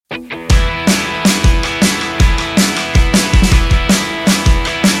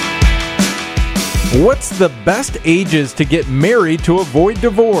What's the best ages to get married to avoid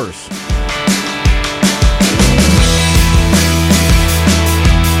divorce?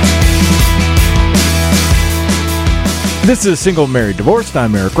 This is Single, Married, Divorced.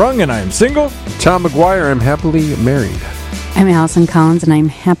 I'm Eric Rung, and I am single. Tom McGuire, I'm happily married. I'm Allison Collins, and I'm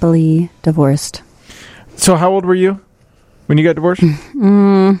happily divorced. So how old were you when you got divorced?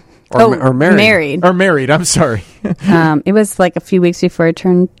 Or married. Or married, I'm sorry. It was like a few weeks before I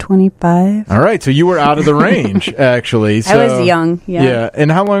turned 25. All right, so you were out of the range, actually. So, I was young, yeah. Yeah, and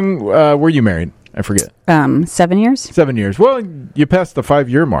how long were you married? I forget. 7 years. 7 years. Well, you passed the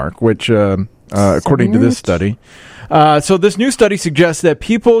 5-year mark, which, according to this study. So this new study suggests that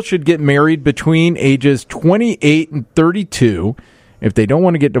people should get married between ages 28 and 32 if they don't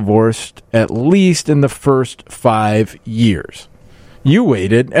want to get divorced, at least in the first 5 years. You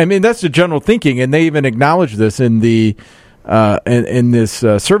waited. I mean, that's the general thinking, and they even acknowledged this in the in this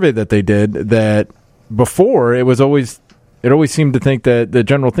survey that they did. That before it always seemed to think that the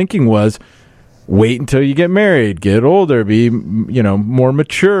general thinking was wait until you get married, get older, be more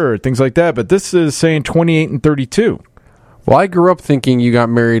mature, things like that. But this is saying 28 and 32. Well, I grew up thinking you got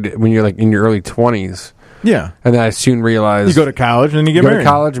married when you're like in your early 20s. Yeah, and then I soon realized you go to college and you get married. Go to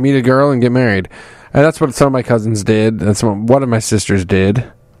college, meet a girl, and get married. And that's what some of my cousins did. And one of my sisters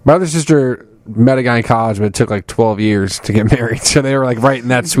did. My other sister met a guy in college, but it took like 12 years to get married. So they were like right in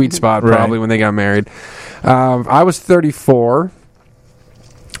that sweet spot probably when they got married. I was 34.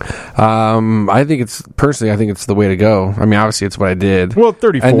 I think it's the way to go. I mean, obviously it's what I did. Well,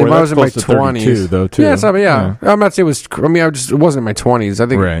 34. And then I was in my 20s, though, too. Yeah, I'm not saying it was. I mean, it wasn't in my 20s. I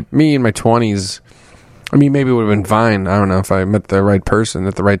think me in my 20s. I mean, maybe it would have been fine. I don't know if I met the right person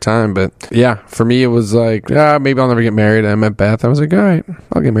at the right time. But yeah, for me, it was like, maybe I'll never get married. I met Beth. I was like, all right,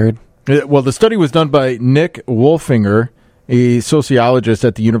 I'll get married. Well, the study was done by Nick Wolfinger, a sociologist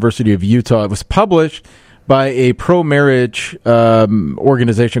at the University of Utah. It was published by a pro-marriage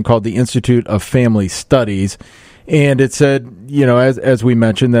organization called the Institute of Family Studies. And it said, as we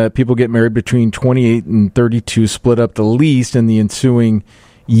mentioned, that people get married between 28 and 32, split up the least in the ensuing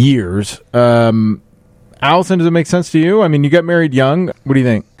years. Allison, does it make sense to you? I mean, you got married young. What do you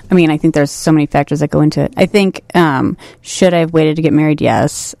think? I mean, I think there's so many factors that go into it. I think, should I have waited to get married?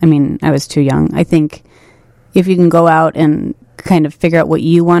 Yes. I mean, I was too young. I think if you can go out and kind of figure out what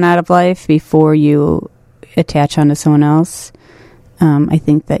you want out of life before you attach onto someone else, I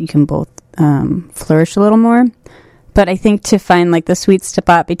think that you can both flourish a little more. But I think to find like the sweet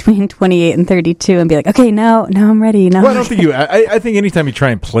spot between 28 and 32 and be like, okay, now I'm ready. Well, I don't think I think anytime you try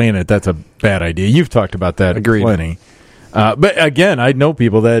and plan it, that's a bad idea. You've talked about that plenty. But again, I know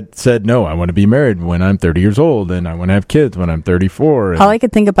people that said, no, I want to be married when I'm 30 years old and I want to have kids when I'm 34. All I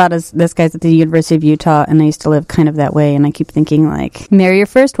could think about is this guy's at the University of Utah, and I used to live kind of that way. And I keep thinking like, marry your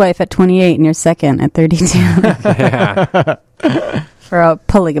first wife at 28 and your second at 32. Yeah. For our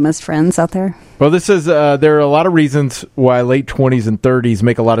polygamous friends out there. Well, this is there are a lot of reasons why late 20s and 30s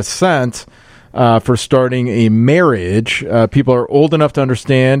make a lot of sense for starting a marriage. People are old enough to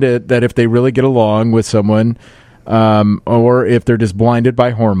understand that if they really get along with someone, or if they're just blinded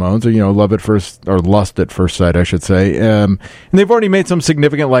by hormones, or love at first or lust at first sight, I should say, and they've already made some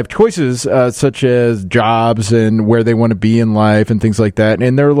significant life choices, such as jobs and where they want to be in life and things like that,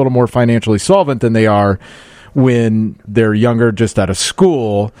 and they're a little more financially solvent than they are when they're younger, just out of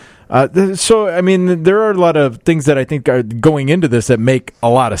school. So, I mean, there are a lot of things that I think are going into this that make a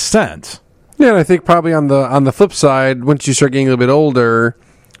lot of sense. Yeah, and I think probably on the flip side, once you start getting a little bit older,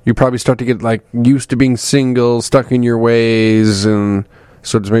 you probably start to get like used to being single, stuck in your ways, and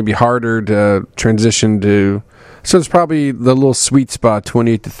so it's maybe harder to transition to. So it's probably the little sweet spot,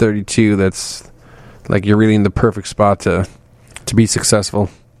 28 to 32. That's like you're really in the perfect spot to be successful.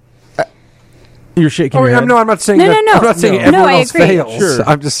 You're shaking your head. No, I'm not saying that. No. I'm not saying everyone else fails. Sure.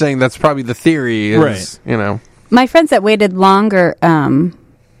 I'm just saying that's probably the theory. Is, right. My friends that waited longer, I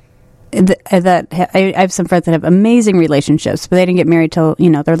have some friends that have amazing relationships, but they didn't get married till,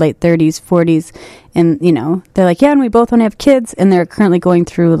 their late 30s, 40s. And, they're like, yeah, and we both want to have kids. And they're currently going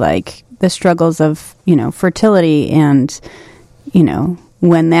through like the struggles of, fertility and,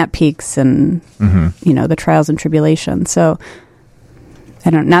 when that peaks and, the trials and tribulations. So,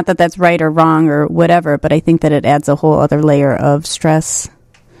 not that that's right or wrong or whatever, but I think that it adds a whole other layer of stress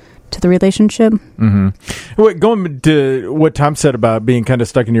to the relationship. Mm-hmm. Going to what Tom said about being kind of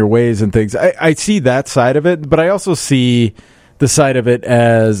stuck in your ways and things, I see that side of it, but I also see the side of it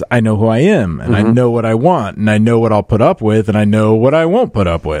as I know who I am, and I know what I want, and I know what I'll put up with, and I know what I won't put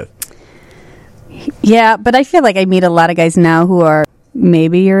up with. Yeah, but I feel like I meet a lot of guys now who are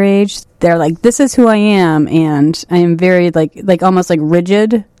maybe your age. They're like, this is who I am, and I am very like almost like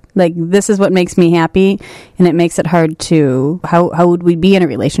rigid Like, this is what makes me happy, and it makes it hard to, how would we be in a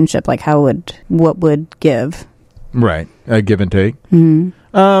relationship? Like, what would give? Right. Give and take.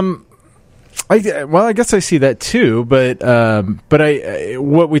 Mm-hmm. I guess I see that too, but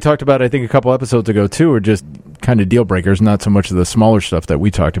what we talked about, I think a couple episodes ago too, are just kind of deal breakers, not so much of the smaller stuff that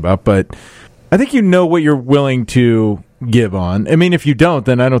we talked about, but I think you know what you're willing to give on. I mean, if you don't,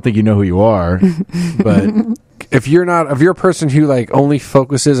 then I don't think you know who you are. But if you're a person who like only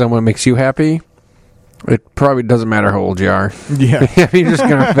focuses on what makes you happy, it probably doesn't matter how old you are. Yeah. You're just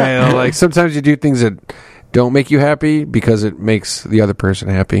gonna fail. Like, sometimes you do things that don't make you happy because it makes the other person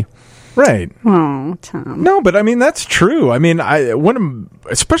happy. Right. Oh, Tom. No, but I mean, that's true. I mean,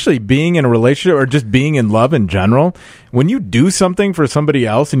 especially being in a relationship or just being in love in general, when you do something for somebody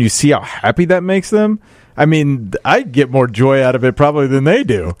else and you see how happy that makes them, I mean, I get more joy out of it probably than they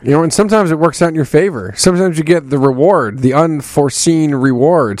do. You know, and sometimes it works out in your favor. Sometimes you get the reward, the unforeseen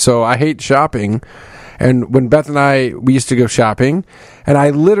reward. So I hate shopping. And when Beth and we used to go shopping, and I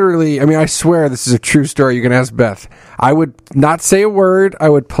swear this is a true story. You can ask Beth. I would not say a word. I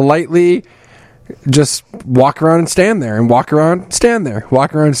would politely just walk around and stand there, and walk around, stand there,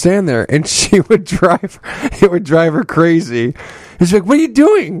 walk around, stand there. And it would drive her crazy. And she's like, "What are you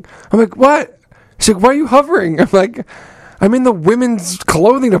doing?" I'm like, "What?" She's like, "Why are you hovering?" I'm like, "I'm in the women's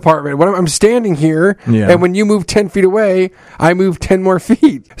clothing department. I'm standing here, and when you move 10 feet away, I move 10 more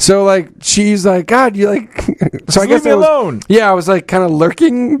feet." So, like, she's like, "God, you like..." So I guess leave me alone. Yeah, I was like kind of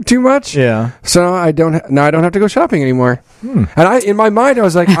lurking too much. Yeah. So I don't have to go shopping anymore. And in my mind, I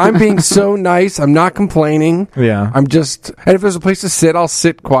was like, I'm being so nice. I'm not complaining. Yeah. I'm just, and if there's a place to sit, I'll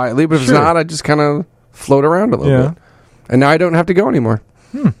sit quietly. But if it's not, I just kind of float around a little bit. And now I don't have to go anymore.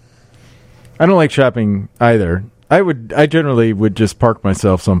 I don't like shopping either. I generally would just park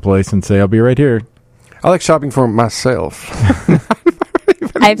myself someplace and say, I'll be right here. I like shopping for myself.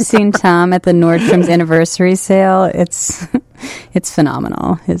 I've seen Tom at the Nordstrom's anniversary sale. It's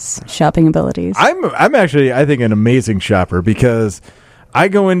phenomenal, his shopping abilities. I'm actually, I think, an amazing shopper because I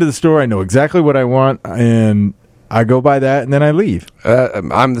go into the store, I know exactly what I want, and I go buy that, and then I leave.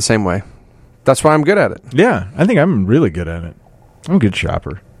 I'm the same way. That's why I'm good at it. Yeah, I think I'm really good at it. I'm a good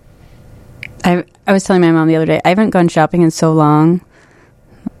shopper. I was telling my mom the other day, I haven't gone shopping in so long.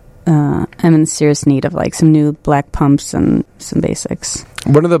 I'm in serious need of like some new black pumps and some basics.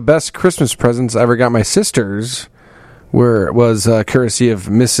 One of the best Christmas presents I ever got my sisters was courtesy of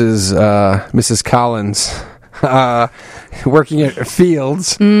Mrs. Collins, working at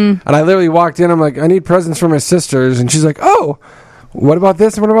Fields. And I literally walked in. I'm like, I need presents for my sisters, and she's like, "Oh, what about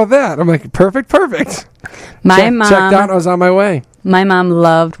this and what about that?" I'm like, perfect. My mom checked out. I was on my way. My mom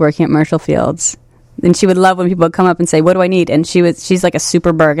loved working at Marshall Fields. And she would love when people would come up and say, "What do I need?" And she's like a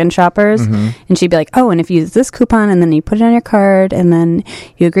super bargain shoppers. And she'd be like, "Oh, and if you use this coupon and then you put it on your card and then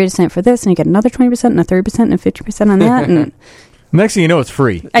you agree to sign up for this and you get another 20% and a 30% and a 50% on that." And next thing you know, it's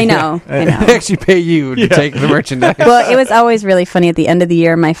free. I know. They actually pay you to take the merchandise. Well, it was always really funny. At the end of the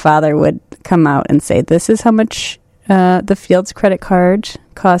year, my father would come out and say, "This is how much the Fields credit card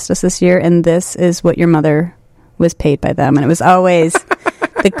cost us this year, and this is what your mother was paid by them." And it was always...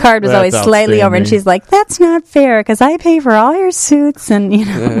 The card was always slightly over, and she's like, "That's not fair because I pay for all your suits," and you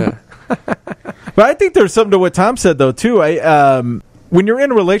know. But I think there's something to what Tom said though too. When you're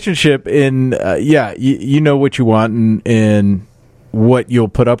in a relationship, you know what you want and what you'll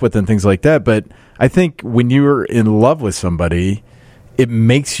put up with and things like that. But I think when you're in love with somebody, it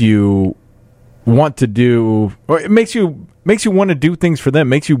makes you want to do, or it makes you want to do things for them.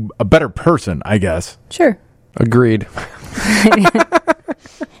 Makes you a better person, I guess. Sure. Agreed.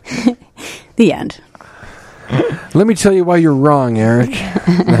 The end. Let me tell you why you're wrong, Eric.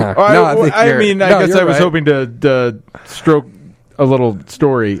 I guess I was hoping to stroke a little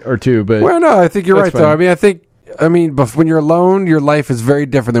story or two, but well, no, I think you're right, fine. though. But when you're alone, your life is very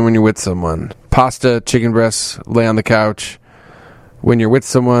different than when you're with someone. Pasta, chicken breasts, lay on the couch. When you're with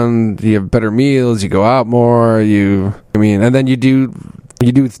someone, you have better meals, you go out more, and then you do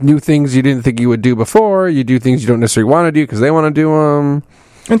new things you didn't think you would do before. You do things you don't necessarily want to do because they want to do them.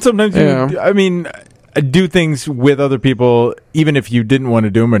 And sometimes do things with other people, even if you didn't want to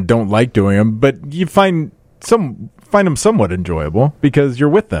do them or don't like doing them, but you find them somewhat enjoyable because you're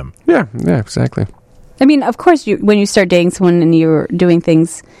with them. Yeah, exactly. I mean, of course, when you start dating someone and you're doing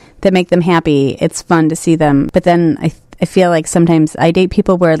things that make them happy, it's fun to see them. But then I feel like sometimes I date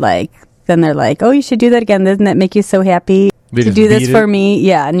people where then they're like, "Oh, you should do that again. Doesn't that make you so happy to do this for me?"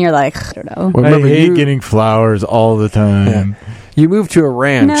 Yeah, and you're like, I don't know. Well, I hate getting flowers all the time. You moved to a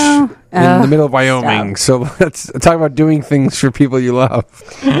ranch No. in the middle of Wyoming, so let's talk about doing things for people you love.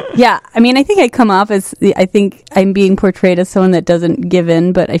 Yeah, I mean, I think I come off as I think I'm being portrayed as someone that doesn't give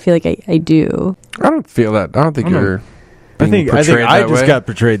in, but I feel like I do. I don't feel that. I don't think you're. I think I just way. got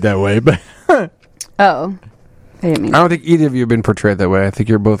portrayed that way, but Oh, I didn't mean. I don't think either of you have been portrayed that way. I think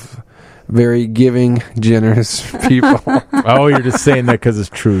you're both very giving, generous people. oh, you're just saying that because it's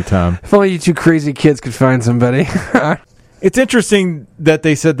true, Tom. If only you two crazy kids could find somebody. It's interesting that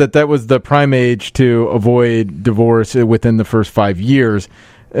they said that was the prime age to avoid divorce within the first 5 years.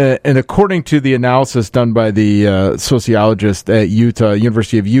 And according to the analysis done by the sociologist at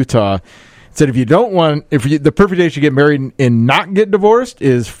University of Utah, it said the perfect age to get married and not get divorced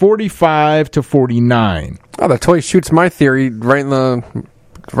is 45 to 49. Oh, that totally shoots my theory right in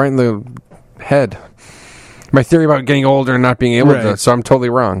the head. My theory about getting older and not being able to. So I'm totally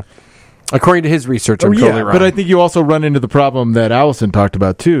wrong. According to his research, I'm totally wrong. But I think you also run into the problem that Allison talked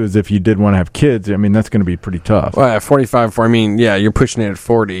about, too, is if you did want to have kids, I mean, that's going to be pretty tough. Well, at 45, you're pushing it at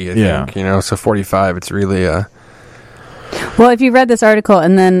 40, I think, so 45, it's really... Well, if you read this article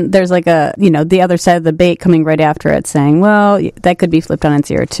and then there's like the other side of the debate coming right after it saying, well, that could be flipped on its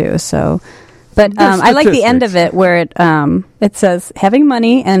ear, too, so... But I like the end of it where it says, having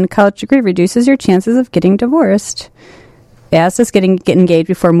money and college degree reduces your chances of getting divorced. As does get engaged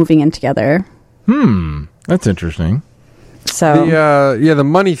before moving in together. That's interesting. So the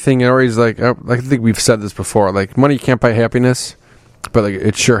money thing, always I think we've said this before. Like, money can't buy happiness, but like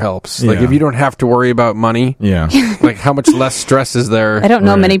it sure helps. Like, if you don't have to worry about money, like how much less stress is there? I don't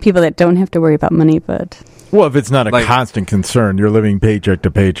know many people that don't have to worry about money, but well, if it's not a constant concern, you're living paycheck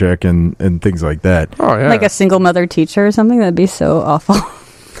to paycheck and things like that. Oh yeah, like a single mother teacher or something, that'd be so awful.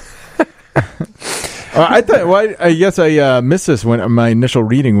 I thought. Well, I guess I missed this when my initial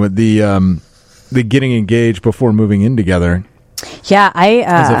reading with the getting engaged before moving in together. Yeah,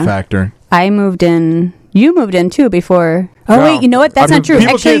 as a factor. I moved in. You moved in too before. Oh wait, you know what? That's not true.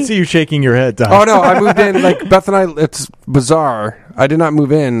 People can't see you shaking your head, Tom. Oh no, I moved in like Beth and I. It's bizarre. I did not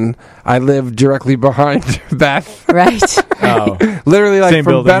move in. I lived directly behind Beth. Right. Oh, literally like same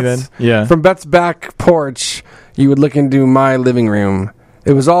from building Beth's. Then? Yeah. From Beth's back porch, you would look into my living room.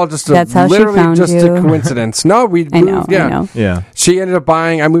 It was all just That's how literally she found just you. a coincidence. No, we moved. I know. Yeah. She ended up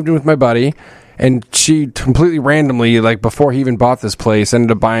buying. I moved in with my buddy, and she completely randomly, like before he even bought this place,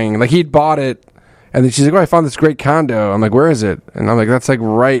 ended up buying. Like he'd bought it, and then she's like, "Oh, I found this great condo." I'm like, "Where is it?" And I'm like, "That's like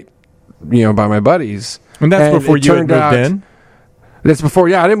right, by my buddies." And that's before you had moved in. That's before.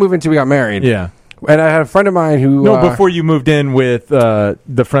 Yeah, I didn't move in until we got married. Yeah. And I had a friend of mine who... before you moved in with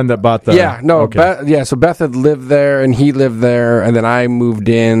the friend that bought the... Yeah, no. Okay. So Beth had lived there, and he lived there, and then I moved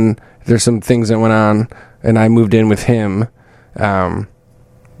in. There's some things that went on, and I moved in with him.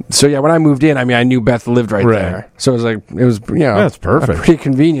 So, yeah, when I moved in, I mean, I knew Beth lived right there. So it was That's perfect. pretty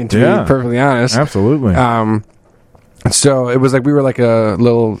convenient, to be perfectly honest. Absolutely. So it was like we were like a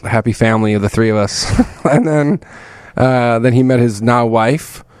little happy family of the three of us. And then he met his now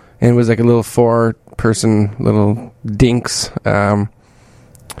wife, and it was like a little 4-person little dinks.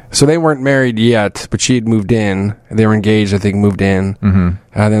 So they weren't married yet, but she had moved in. They were engaged, I think, moved in. Mm-hmm.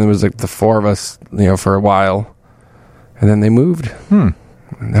 And then there was like the 4 of us, for a while. And then they moved. And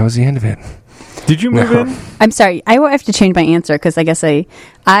that was the end of it. Did you move in? I'm sorry. I will have to change my answer because I guess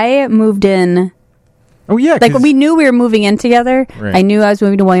I moved in. Oh, yeah. Like we knew we were moving in together. Right. I knew I was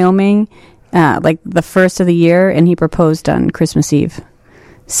moving to Wyoming like the first of the year, and he proposed on Christmas Eve.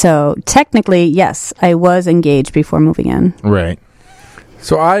 So technically, yes, I was engaged before moving in. Right.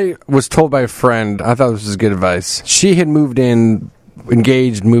 So I was told by a friend, I thought this was good advice. She had moved in,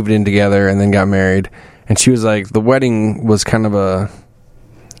 engaged, moved in together, and then got married. And she was like, the wedding was kind of a...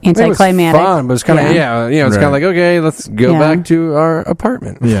 anticlimactic. It was fun, but it was kind of, it's kind of like, okay, let's go back to our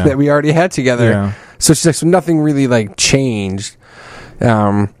apartment that we already had together. Yeah. So she's like, so nothing really like changed.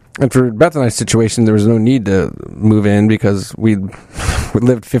 And for Beth and I's situation, there was no need to move in because we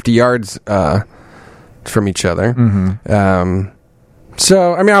lived 50 yards from each other. Mm-hmm.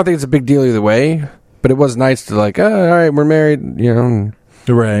 So, I mean, I don't think it's a big deal either way, but it was nice to like, all right, we're married,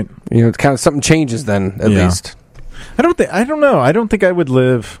 Right. It's kind of something changes then, at least. I don't know. I don't think I would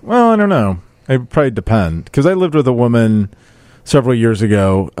live. Well, I don't know. It would probably depend because I lived with a woman several years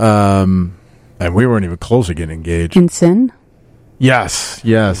ago, and we weren't even close to getting engaged. In sin? Yes.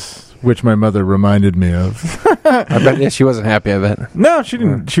 Which my mother reminded me of. I bet she wasn't happy. I bet. No, she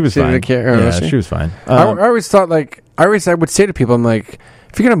didn't. She was fine. Didn't care. Yeah, she was fine. I always thought I would say to people, I'm like,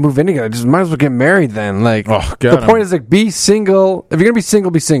 if you're gonna move in together, just might as well get married then. Like, oh, God, the point is like, be single. If you're gonna be single,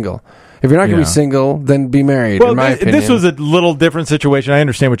 be single. If you're not going to Yeah. be single, then be married, Well, in my opinion. this was a little different situation. I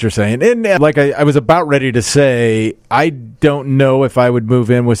understand what you're saying. And like I was about ready to say, I don't know if I would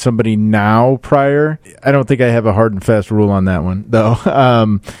move in with somebody now prior. I don't think I have a hard and fast rule on that one, though.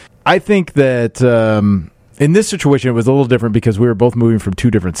 I think that in this situation, it was a little different because we were both moving from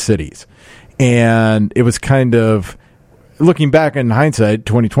two different cities. And it was kind of, looking back in hindsight,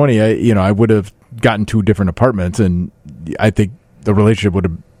 2020, I would have gotten two different apartments, and I think the relationship would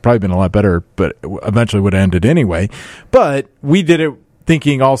have probably been a lot better, but eventually would have ended anyway. But we did it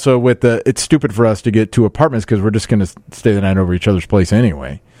thinking also with it's stupid for us to get two apartments because we're just going to stay the night over each other's place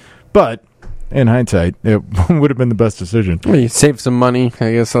anyway. But in hindsight, it would have been the best decision. Well, you save some money,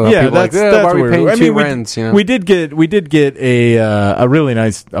 I guess. Yeah, that's that's why are we where- paying I two mean, rents. We did get a really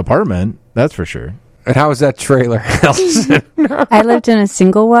nice apartment. That's for sure. And how was that trailer, Allison? I lived in a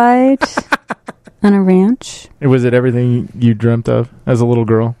single wide on a ranch. Was it everything you dreamt of as a little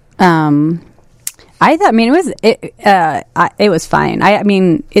girl? I thought. I mean, it was fine. I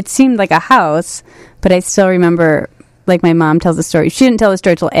mean, it seemed like a house, but I still remember. Like my mom tells the story. She didn't tell the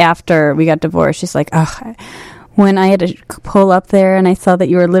story till after we got divorced. She's like, "Oh, when I had to pull up there and I saw that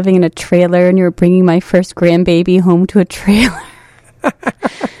you were living in a trailer and you were bringing my first grandbaby home to a trailer."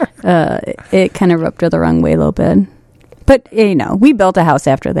 It kind of rubbed her the wrong way a little bit. But, we built a house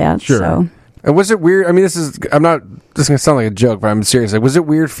after that. Sure. So. And was it weird? I mean, this is going to sound like a joke, but I'm serious. Like, was it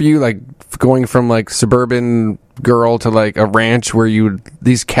weird for you, like, going from, like, suburban girl to, like, a ranch where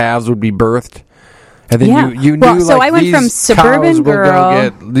these calves would be birthed? And then you knew, so like, I went these from suburban cows will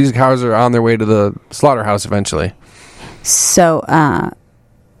girl. these cows are on their way to the slaughterhouse eventually. So,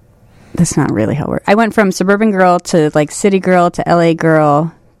 that's not really how it worked. I went from suburban girl to, like, city girl to LA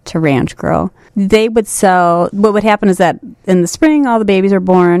girl to ranch girl. They would sell, what would happen is that in the spring, all the babies are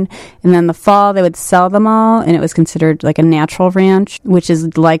born, and then the fall, they would sell them all, and it was considered like a natural ranch, which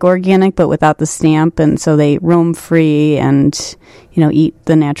is like organic, but without the stamp, and so they roam free and, eat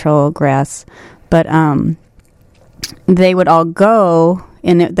the natural grass. But they would all go,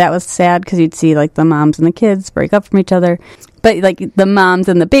 and that was sad because you'd see, like, the moms and the kids break up from each other. But, like, the moms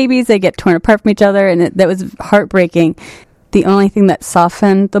and the babies, they get torn apart from each other, and that was heartbreaking. The only thing that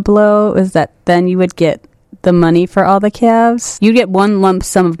softened the blow was that then you would get the money for all the calves. You'd get one lump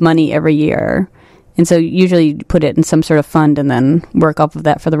sum of money every year. And so usually you'd put it in some sort of fund and then work off of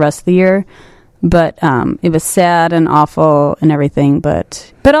that for the rest of the year. But it was sad and awful and everything.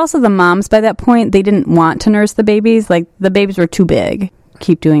 But also the moms, by that point, they didn't want to nurse the babies. Like, the babies were too big.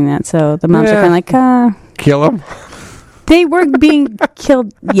 Keep doing that. So the moms are kind of like, Kill them? They were being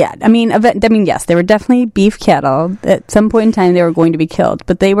killed. Yeah, I mean, yes, they were definitely beef cattle. At some point in time, they were going to be killed,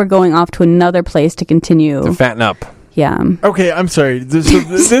 but they were going off to another place to continue. To fatten up. Yeah. Okay, I'm sorry.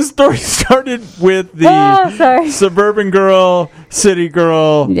 This story started with the suburban girl, city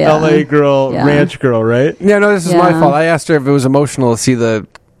girl, Yeah. LA girl, Yeah. ranch girl, right? Yeah, no, this is my Yeah. fault. I asked her if it was emotional to see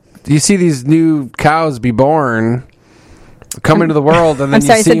you see these new cows be born, come into the world, and then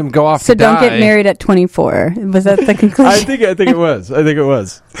you see them go off so to die. don't get married at 24. Was that the conclusion? I think it was.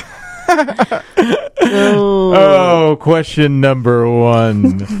 Oh, question number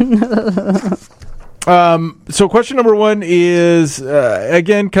one. So question number one is,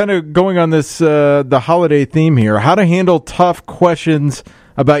 again, kind of going on this, the holiday theme here, how to handle tough questions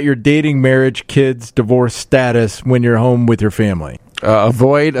about your dating, marriage, kids, divorce status when you're home with your family.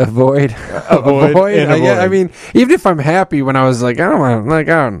 Avoid. and avoid. I mean, even if I'm happy when I was like, I don't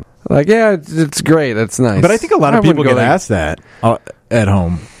want, yeah, it's great. That's nice. But I think a lot of people wouldn't get go asked that at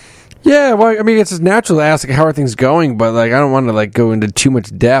home. Yeah, well, I mean, it's just natural to ask, like, how are things going? But, like, I don't want to, like, go into too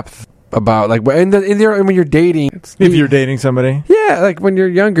much depth about, like, when you're dating. If you're dating somebody. Yeah, like, when you're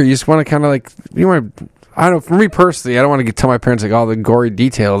younger, you just want to kind of, like, I don't know, for me personally, I don't want to tell my parents, like, all the gory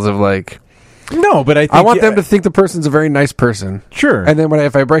details of, like... No, but I want them to think the person's a very nice person. Sure. And then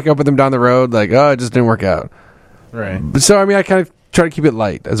if I break up with them down the road, like, oh, it just didn't work out. Right. So, I mean, I kind of try to keep it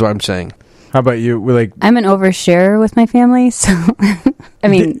light, is what I'm saying. How about you? I'm an oversharer with my family, so, I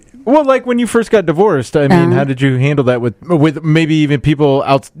mean... Well, like when you first got divorced, I mean, how did you handle that with maybe even people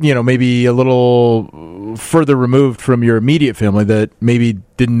out, maybe a little further removed from your immediate family that maybe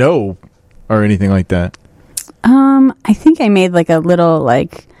didn't know or anything like that? I think I made, like, a little,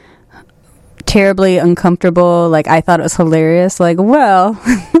 like... terribly uncomfortable, like, I thought it was hilarious, like, well...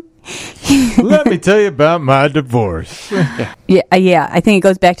 Let me tell you about my divorce. Yeah, I think it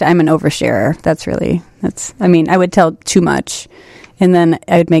goes back to I'm an oversharer. I would tell too much, and then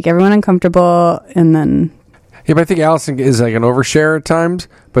I would make everyone uncomfortable, and then... Yeah, but I think Allison is like an overshare at times,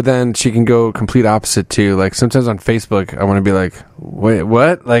 but then she can go complete opposite too. Like sometimes on Facebook, I want to be like, wait,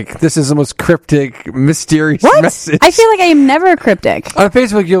 what? Like this is the most cryptic, mysterious message. I feel like I am never cryptic. On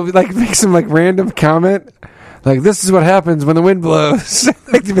Facebook, you'll like make some like random comment. Like, this is what happens when the wind blows.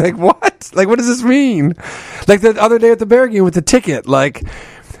 Like, to be like, what? Like, what does this mean? Like, the other day at the Bear game with the ticket, like,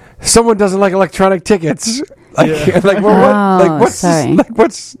 someone doesn't like electronic tickets. Like, like, well, what? Like, what's... Sorry. Like,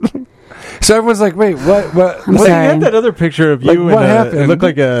 what's... So everyone's like, wait, what? I'm Well, sorry. you had that other picture of Like, you what and happened? it looked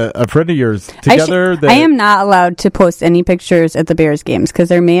like a friend of yours together. I am not allowed to post any pictures at the Bears games because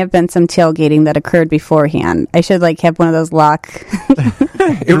there may have been some tailgating that occurred beforehand. I should like have one of those lock.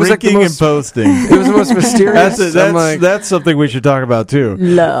 It was like the drinking most, and posting. it was the most mysterious. That's something we should talk about too.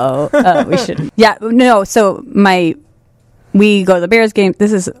 No, we shouldn't. Yeah, no. So we go to the Bears game.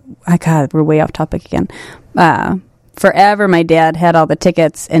 This is, God, we're way off topic again. Forever, my dad had all the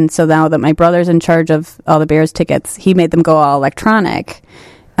tickets, and so now that my brother's in charge of all the Bears tickets, he made them go all electronic.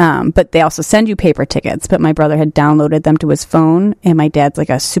 But they also send you paper tickets. But my brother had downloaded them to his phone, and my dad's like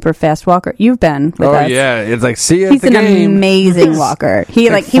a super fast walker. You've been with us. Yeah, it's like, see you He's at the an game. amazing walker. He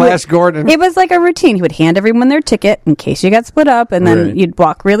Like he Flash would, Gordon. It was like a routine. He would hand everyone their ticket in case you got split up, and then Right. you'd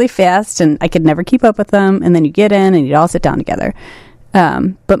walk really fast, and I could never keep up with them. And then you get in, and you'd all sit down together.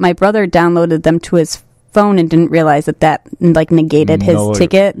 But my brother downloaded them to his phone and didn't realize that like negated his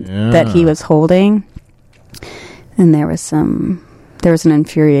ticket that he was holding. And there was an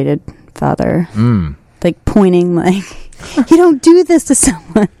infuriated father, like pointing, like, you don't do this to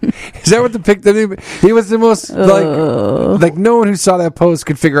someone. Is that what the pic? He was the most like no one who saw that post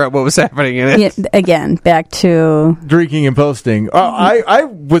could figure out what was happening in it. Yeah, again, back to Drinking and posting. I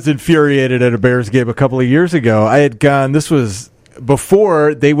was infuriated at a Bears game a couple of years ago. I had gone. This was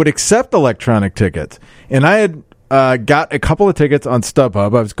before they would accept electronic tickets, and I had got a couple of tickets on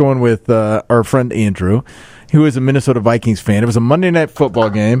StubHub. I was going with our friend Andrew, who is a Minnesota Vikings fan. It was a Monday Night Football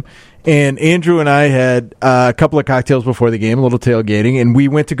game, and Andrew and I had a couple of cocktails before the game, a little tailgating, and we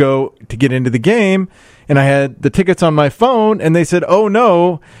went to get into the game, and I had the tickets on my phone, and they said, oh,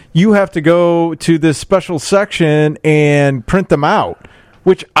 no, you have to go to this special section and print them out,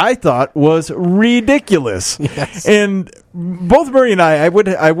 which I thought was ridiculous. Yes. And both Murray and I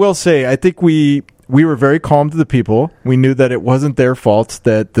will say, I think we were very calm to the people. We knew that it wasn't their fault,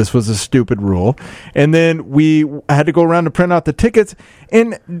 that this was a stupid rule. And then we had to go around to print out the tickets.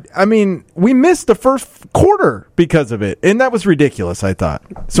 And, I mean, we missed the first quarter because of it. And that was ridiculous, I thought.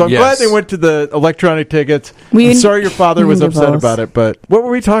 So I'm glad they went to the electronic tickets. I'm sorry your father was upset about it, but what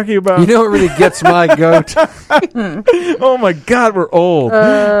were we talking about? You know what really gets my goat? Oh, my God, we're old.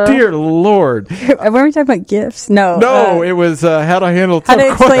 Dear Lord. were we talking about gifts? No, It was how to handle how to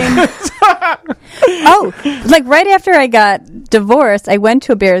tough questions. explain. Oh, like right after I got divorced, I went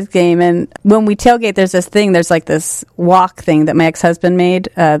to a Bears game, and when we tailgate, there's this thing. There's like this walk thing that my ex-husband made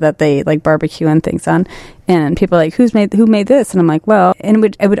that they like barbecue and things on, and people are like, who made this? And I'm like, well, and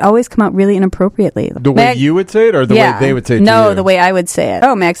it would always come out really inappropriately. The way you would say it, or the way they would say it to No, you? the way I would say it.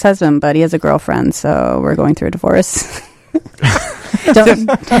 Oh, my ex-husband, but he has a girlfriend, so we're going through a divorce.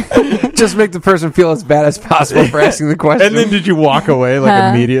 Just make the person feel as bad as possible for asking the question. And then did you walk away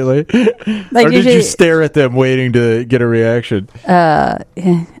immediately? Like, or did you stare at them waiting to get a reaction? I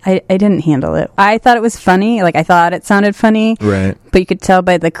didn't handle it. I thought it was funny. Like, I thought it sounded funny. Right. But you could tell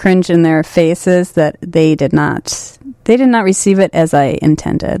by the cringe in their faces that they did not receive it as I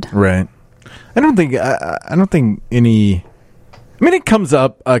intended. Right. I don't think any. I mean, it comes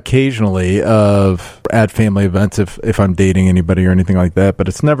up occasionally at family events if I'm dating anybody or anything like that, but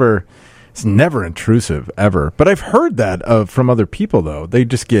it's never intrusive ever. But I've heard that from other people though. They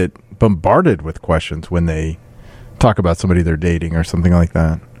just get bombarded with questions when they talk about somebody they're dating or something like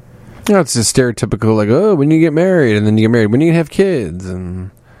that. You know, it's just stereotypical, like, oh, when you get married, and then you get married, when you have kids,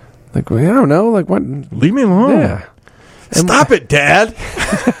 and like, well, I don't know, like, what? Leave me alone. Yeah. Stop it, Dad.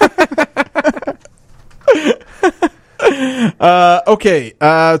 Okay.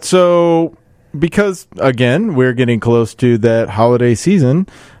 So because again we're getting close to that holiday season,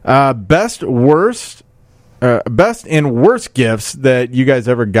 best and worst gifts that you guys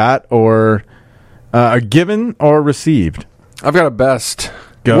ever got or are given or received. I've got a best.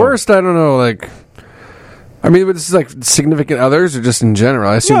 Go. Worst, I don't know, like, I mean, this is like significant others or just in general?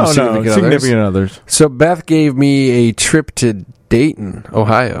 I assume significant others. So Beth gave me a trip to Dayton,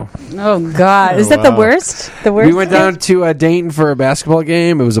 Ohio. Oh, God. Is that the worst? The worst? We went down to Dayton for a basketball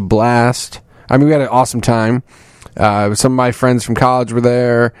game. It was a blast. I mean, we had an awesome time. Some of my friends from college were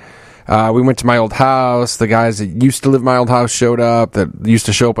there. We went to my old house. The guys that used to live in my old house showed up, that used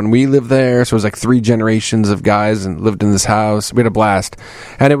to show up when we lived there. So it was like 3 generations of guys and lived in this house. We had a blast.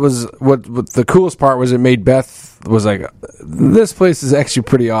 And it was, what the coolest part was, it made Beth was like, this place is actually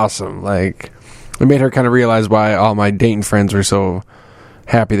pretty awesome. Like, it made her kind of realize why all my Dayton friends were so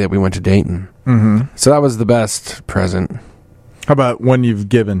happy that we went to Dayton. Mm-hmm. So that was the best present. How about one you've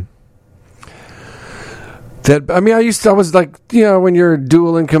given? I was like, when you're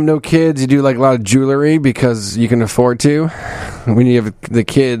dual income, no kids, you do like a lot of jewelry because you can afford to. When you have the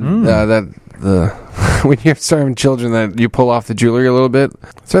kid, when you have starving children, that you pull off the jewelry a little bit.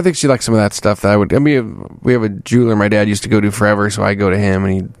 So I think she likes some of that stuff. We have a jeweler my dad used to go to forever, so I go to him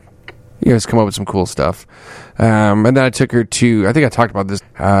and he has come up with some cool stuff. And then I took her to, I think I talked about this,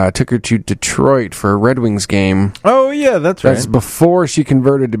 took her to Detroit for a Red Wings game. Oh yeah, that's right. That's before she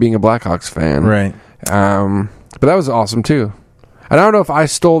converted to being a Blackhawks fan. Right. But that was awesome too. And I don't know if I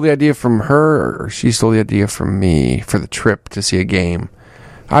stole the idea from her or she stole the idea from me for the trip to see a game.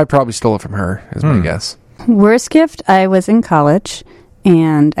 I probably stole it from her, is my guess. Worst gift, I was in college,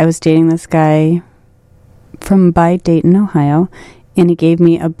 and I was dating this guy from by Dayton, Ohio, and he gave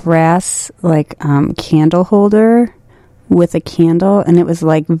me a brass, candle holder with a candle, and it was,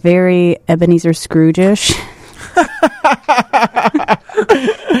 very Ebenezer Scrooge-ish.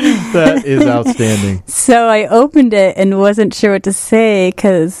 That is outstanding. So I opened it and wasn't sure what to say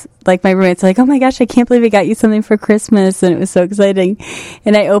because, my roommate's like, oh my gosh, I can't believe I got you something for Christmas, and it was so exciting.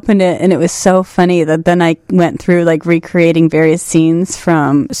 And I opened it, and it was so funny that then I went through, recreating various scenes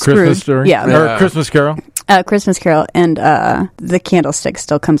from Scrooge. Christmas Story? Yeah. Or Christmas Carol? Christmas Carol, and the candlestick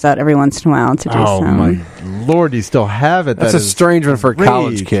still comes out every once in a while to do Oh, some. my Lord, you still have it. That's a strange one for a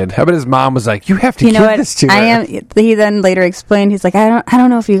college kid. How about his mom was like, you have to give this to her. He then later explained, he's like, I don't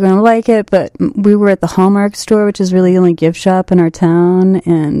know if you're going to like it, but we were at the Hallmark store, which is really the only gift shop in our town,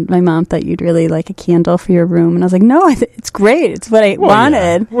 and my mom thought you'd really like a candle for your room. And I was like, no, it's great. It's what I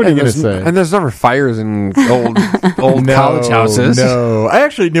wanted. Yeah. What are you going to say? And there's never fires in old college houses. No. I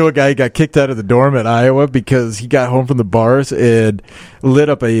actually knew a guy who got kicked out of the dorm at Iowa because he got home from the bars and lit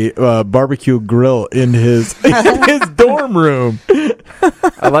up a barbecue grill in his dorm room.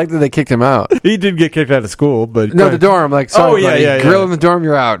 I like that they kicked him out. He did get kicked out of school, but no, the dorm. Sorry, buddy. Grill in the dorm,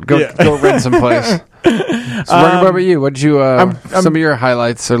 you're out. Go rent someplace. So, what about you? What did you? Some of your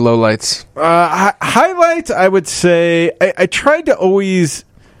highlights or lowlights? Highlights, I would say. I tried to always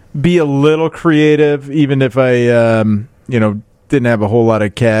be a little creative, even if I, didn't have a whole lot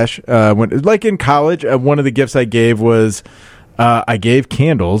of cash. In college, one of the gifts I gave was I gave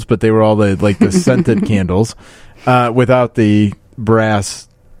candles, but they were all the scented candles without the brass.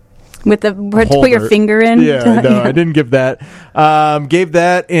 With the to put your finger in? Yeah, no, I didn't give that. Gave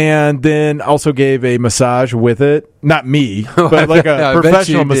that, and then also gave a massage with it. Not me, but a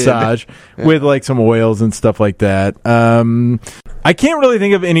professional massage with some oils and stuff like that. I can't really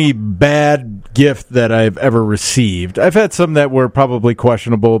think of any bad gift that I've ever received. I've had some that were probably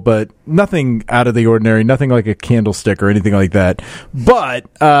questionable, but nothing out of the ordinary, nothing like a candlestick or anything like that.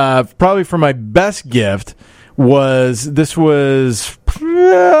 But probably for my best gift was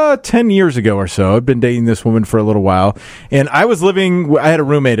 10 years ago or so. I've been dating this woman for a little while, and I had a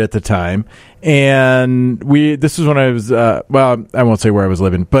roommate at the time, and this is when I was, I won't say where I was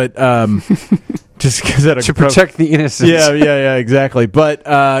living, but, just because to protect the innocence. Yeah, exactly. But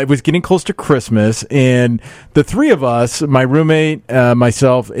it was getting close to Christmas, and the three of us, my roommate,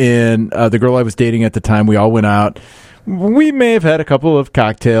 myself, and the girl I was dating at the time, we all went out. We may have had a couple of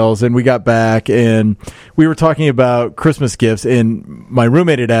cocktails, and we got back, and we were talking about Christmas gifts, and my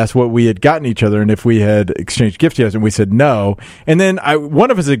roommate had asked what we had gotten each other and if we had exchanged gifts together, and we said no. And then one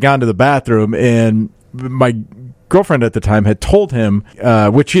of us had gone to the bathroom, and my girlfriend at the time had told him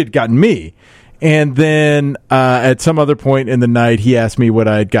what she had gotten me. And then at some other point in the night, he asked me what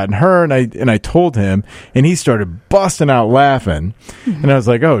I had gotten her, and I told him, and he started busting out laughing. Mm-hmm. And I was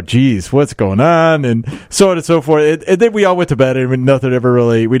like, "Oh, geez, what's going on?" And so on and so forth. And then we all went to bed, and we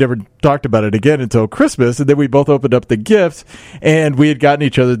never talked about it again until Christmas. And then we both opened up the gifts, and we had gotten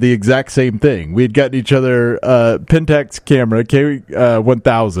each other the exact same thing. We had gotten each other Pentax camera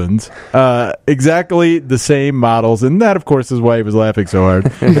K1000s, exactly the same models, and that, of course, is why he was laughing so hard.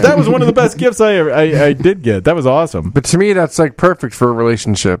 But that was one of the best gifts I did get. That was awesome. But to me, that's perfect for a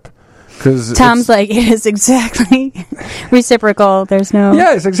relationship. Tom's it is exactly reciprocal. There's no...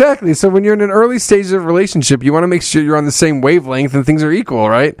 Yes, exactly. So when you're in an early stage of a relationship, you want to make sure you're on the same wavelength and things are equal,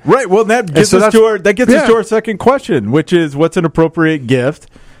 right? Right. Well, that gets us to our second question, which is, what's an appropriate gift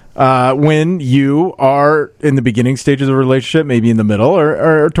when you are in the beginning stages of a relationship, maybe in the middle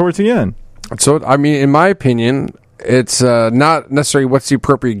or towards the end? So, in my opinion, it's not necessarily what's the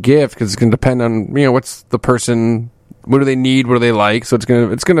appropriate gift, because it's going to depend on what's the person, what do they need, what do they like. So it's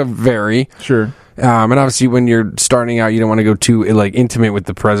gonna vary. Sure. And obviously, when you're starting out, you don't want to go too intimate with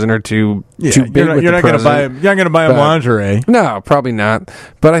the present or too big with the present. You're not going to buy him lingerie. No, probably not.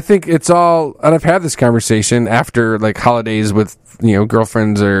 But I think it's all, and I've had this conversation after holidays with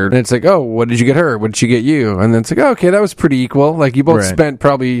girlfriends, and it's like, oh, what did you get her? What did she get you? And then it's like, oh, okay, that was pretty equal. Like you both spent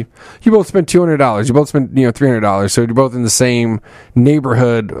 $200. You both spent $300. So you're both in the same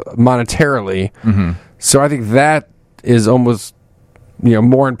neighborhood monetarily. Mm-hmm. So I think that is almost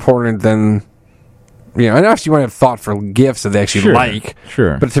more important than. And obviously you want to have thoughtful gifts that they actually like.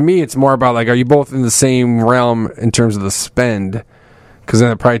 Sure. But to me, it's more about are you both in the same realm in terms of the spend? Because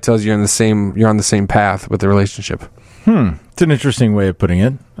then it probably tells you you're on the same path with the relationship. It's an interesting way of putting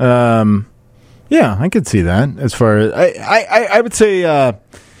it. Yeah, I could see that. As far as I would say,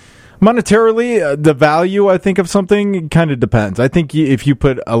 monetarily, the value I think of something kind of depends. I think if you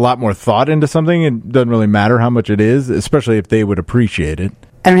put a lot more thought into something, it doesn't really matter how much it is, especially if they would appreciate it.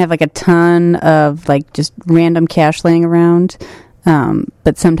 I don't have a ton of just random cash laying around,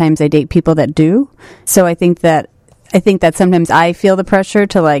 but sometimes I date people that do. So I think that sometimes I feel the pressure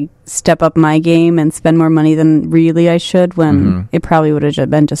to step up my game and spend more money than really I should, when it probably would have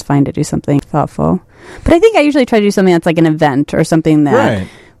been just fine to do something thoughtful. But I think I usually try to do something that's an event or something that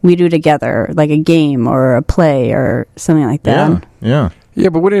we do together, like a game or a play or something like that. Yeah.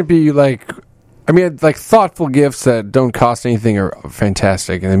 But wouldn't it be thoughtful gifts that don't cost anything are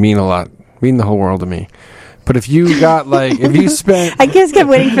fantastic, and they mean a lot, mean the whole world to me. But if you got if you spent, I just kept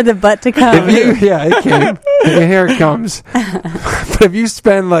waiting for the butt to come. It came. Here it comes. But if you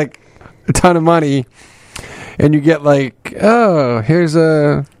spend a ton of money, and you get oh, here's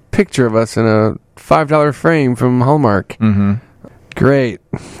a picture of us in a $5 frame from Hallmark. Mm-hmm. Great,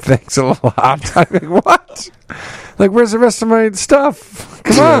 thanks a lot. I'm like, what? Where's the rest of my stuff?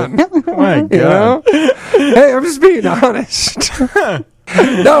 Come on. Oh my God. Hey, I'm just being honest.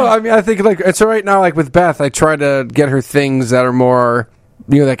 No, I think so right now, with Beth, I try to get her things that are more,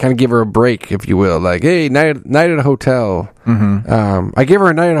 that kind of give her a break, if you will. Hey, night at a hotel. Mm-hmm. I gave her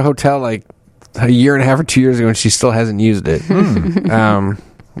a night at a hotel a year and a half or 2 years ago, and she still hasn't used it.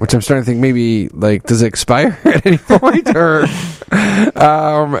 Which I'm starting to think maybe does it expire at any point, or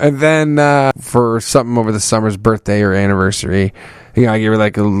and then for something over the summer's birthday or anniversary, I gave her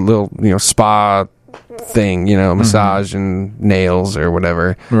a little spa thing, massage and nails or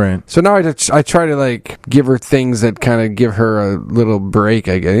whatever. Right. So now I try to give her things that kind of give her a little break.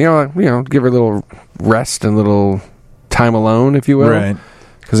 I guess give her a little rest and a little time alone, if you will. Right.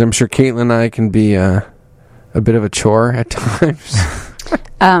 Because I'm sure Caitlin and I can be a bit of a chore at times.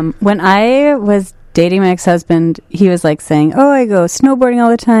 When I was dating my ex-husband, he was saying, oh, I go snowboarding all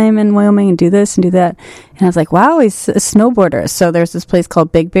the time in Wyoming and do this and do that. And I was like, wow, he's a snowboarder. So there's this place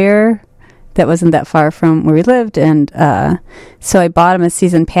called Big Bear that wasn't that far from where we lived. And so I bought him a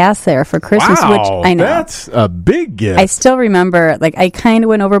season pass there for Christmas, which I know. That's a big gift. I still remember, I kind of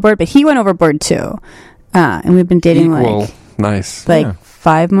went overboard, but he went overboard too. And we've been dating nice.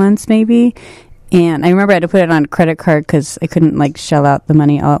 5 months maybe. And I remember I had to put it on a credit card because I couldn't shell out the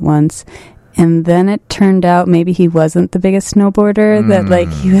money all at once. And then it turned out maybe he wasn't the biggest snowboarder. That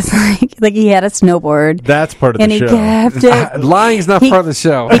he was he had a snowboard. That's part of the show. And he kept it. Lying's not part of the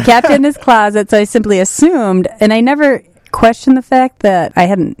show. He kept it in his closet, so I simply assumed, and I never questioned the fact that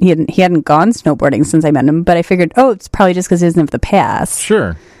he hadn't gone snowboarding since I met him. But I figured, oh, it's probably just because he doesn't have the pass.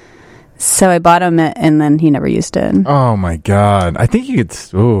 Sure. So I bought him it, and then he never used it. Oh my God! I think you could.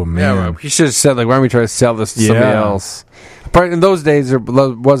 Oh man! Yeah, well, he should have said why don't we try to sell this to somebody else? But in those days, there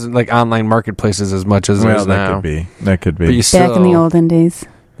wasn't online marketplaces as much as there is now. That could be. But you Back in the olden days.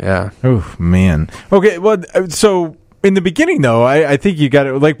 Yeah. Oh man. Okay. Well, so in the beginning, though, I think you got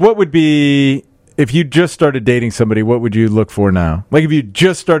it. What would be if you just started dating somebody? What would you look for now? If you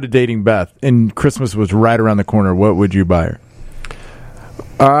just started dating Beth and Christmas was right around the corner, what would you buy her?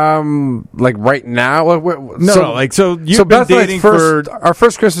 Right now? So you've been dating for our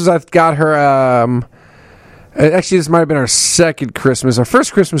first Christmas. I've got her. Actually, this might have been our second Christmas. Our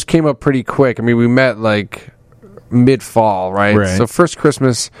first Christmas came up pretty quick. I mean, we met mid-fall, right? So first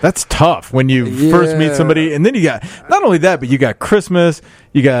Christmas. That's tough when you first meet somebody, and then you got not only that, but you got Christmas,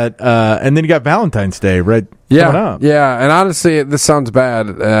 you got, and then you got Valentine's Day, right? Coming up. Yeah. And honestly, this sounds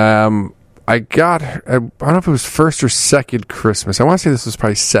bad. I got her, I don't know if it was first or second Christmas. I want to say this was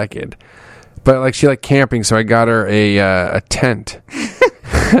probably second. But she liked camping, so I got her a tent.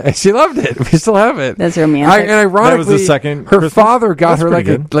 And she loved it. We still have it. That's romantic. And ironically, that was the second her Christmas? father got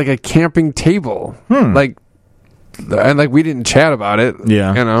That's her a camping table. And we didn't chat about it.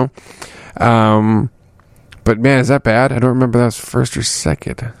 Yeah. But man, is that bad? I don't remember that was first or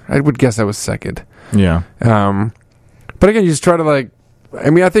second. I would guess that was second. Yeah. But again, you just try to I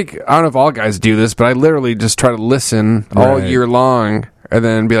don't know if all guys do this, but I literally just try to listen all Right. year long and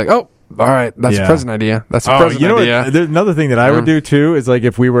then be like, oh, all right, that's a present idea. That's a present idea. There's another thing that I would do too is like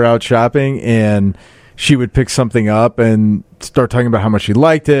if we were out shopping and she would pick something up and start talking about how much she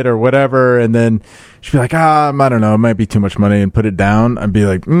liked it or whatever, and then she'd be like, I don't know, it might be too much money, and put it down. I'd be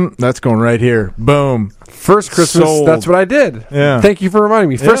like, that's going right here. Boom. First Christmas, Sold. that's what I did. Yeah. Thank you for reminding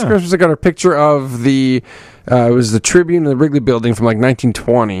me. First Yeah. Christmas, I got a picture of it was the Tribune in the Wrigley Building from like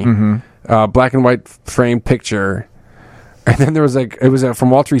 1920, black and white framed picture. And then there was it was from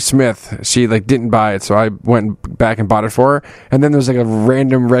Walter E. Smith. She didn't buy it, so I went back and bought it for her. And then there was a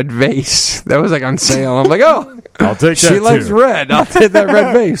random red vase that was on sale. I'm like, oh, I'll take that she likes too. red. I'll take that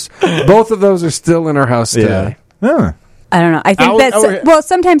red vase. Both of those are still in our house today. Huh. I don't know. I think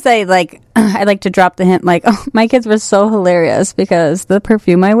sometimes I like to drop the hint oh, my kids were so hilarious because the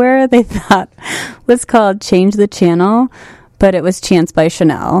perfume I wear they thought was called Change the Channel, but it was Chance by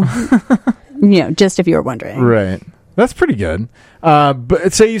Chanel. Just if you were wondering. Right. That's pretty good.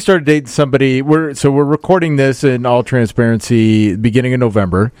 But say you started dating somebody. We're recording this in all transparency, beginning of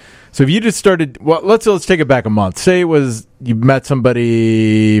November. So if you just started, let's take it back a month. Say it was you met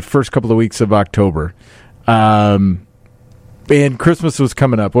somebody first couple of weeks of October, and Christmas was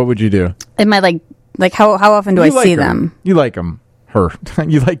coming up. What would you do? Am I like how often do I see them? You like them. Her.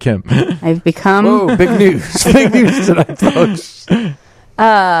 You like him. I've become. Oh, big news! Big news tonight, folks.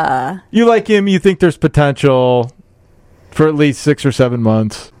 You like him. You think there's potential. For at least 6 or 7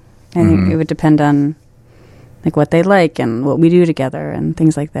 months. I think it would depend on what they like and what we do together and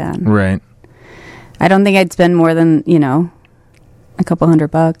things like that. Right. I don't think I'd spend more than, a couple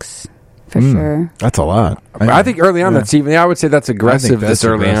 $100 for sure. That's a lot. I think early on that's even. I would say that's aggressive that's this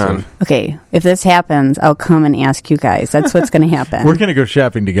early aggressive. on. Okay, if this happens, I'll come and ask you guys. That's what's going to happen. We're going to go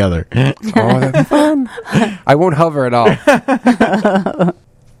shopping together. Oh, that'd be fun. I won't hover at all.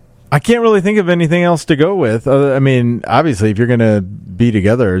 I can't really think of anything else to go with. I mean, obviously, if you're going to be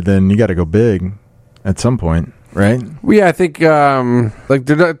together, then you got to go big at some point, right? Well, yeah, I think there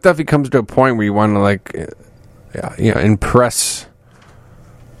definitely comes to a point where you want to impress.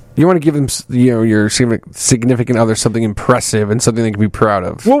 You want to give them your significant other something impressive and something they can be proud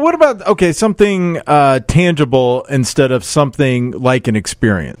of. Well, what about something tangible instead of something like an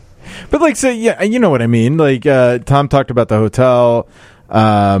experience? But say, yeah, you know what I mean. Tom talked about the hotel.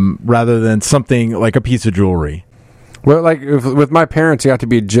 Rather than something like a piece of jewelry. Well, with my parents, it got to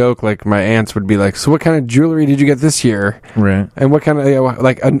be a joke. My aunts would be like, "So, what kind of jewelry did you get this year?" Right. And what kind of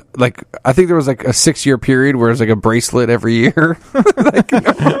I think there was a 6-year period where it was a bracelet every year.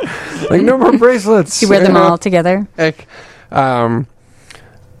 No more bracelets. You wear them all together.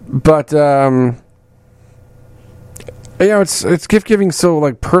 It's gift giving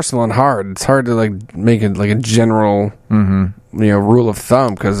so personal and hard. It's hard to make it a general rule of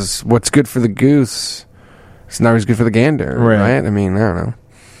thumb because what's good for the goose is not always good for the gander, right? I mean, I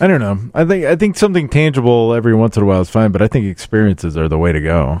don't know. I think something tangible every once in a while is fine, but I think experiences are the way to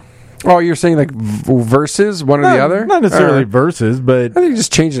go. Oh, you're saying versus one or the other? Not necessarily versus, but I think you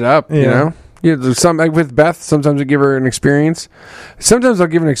just change it up. Yeah. With Beth, sometimes I give her an experience. Sometimes I'll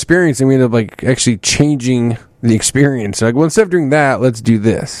give an experience and we end up actually changing the experience. Instead of doing that, let's do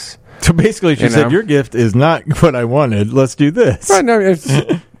this. So basically, she said, "Your gift is not what I wanted. Let's do this." Right? No, it's,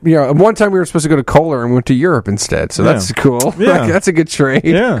 one time we were supposed to go to Kohler and went to Europe instead. So that's cool. Yeah. That's a good trade.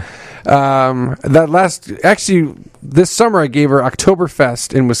 Yeah. This summer I gave her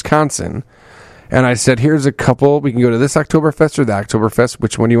Oktoberfest in Wisconsin, and I said, "Here's a couple. We can go to this Oktoberfest or that Oktoberfest.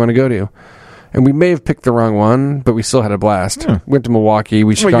 Which one do you want to go to?" And we may have picked the wrong one, but we still had a blast. Went to Milwaukee.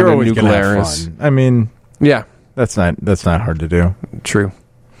 We should go to New Glarus. I mean, yeah, that's not hard to do. True.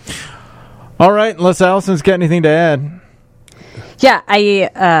 All right, unless Allison's got anything to add. Yeah,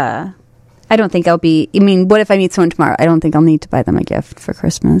 I don't think I'll be. I mean, what if I meet someone tomorrow? I don't think I'll need to buy them a gift for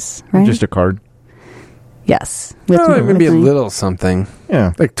Christmas, right? Just a card. Yes, maybe a little something.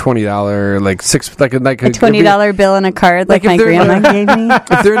 Yeah, $20, a $20 bill and a card, like my grandma gave me.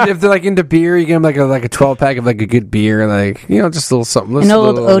 If they're into beer, you get them a 12-pack of a good beer, just a little something. An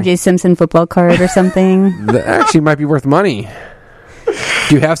old O.J. Simpson football card or something. That actually might be worth money.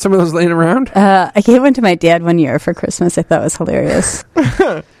 Do you have some of those laying around? I gave one to my dad one year for Christmas. I thought it was hilarious.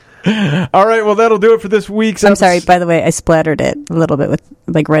 All right, well, that'll do it for this week's I'm sorry, by the way, I splattered it a little bit with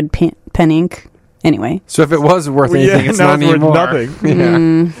red pen ink. Anyway. So if it was worth anything, it's not anymore. Nothing.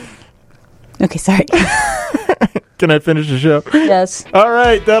 Yeah. Okay, sorry. Can I finish the show? Yes. All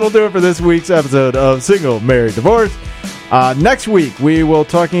right, that'll do it for this week's episode of Single, Married, Divorced. Next week, we will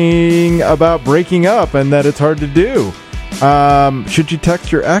talking about breaking up and that it's hard to do. Should you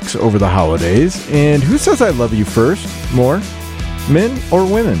text your ex over the holidays? And who says I love you first? More? Men or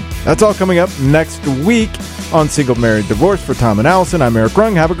women? That's all coming up next week on Single, Married, Divorced. For Tom and Allison, I'm Eric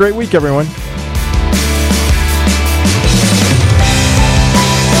Rung. Have a great week, everyone.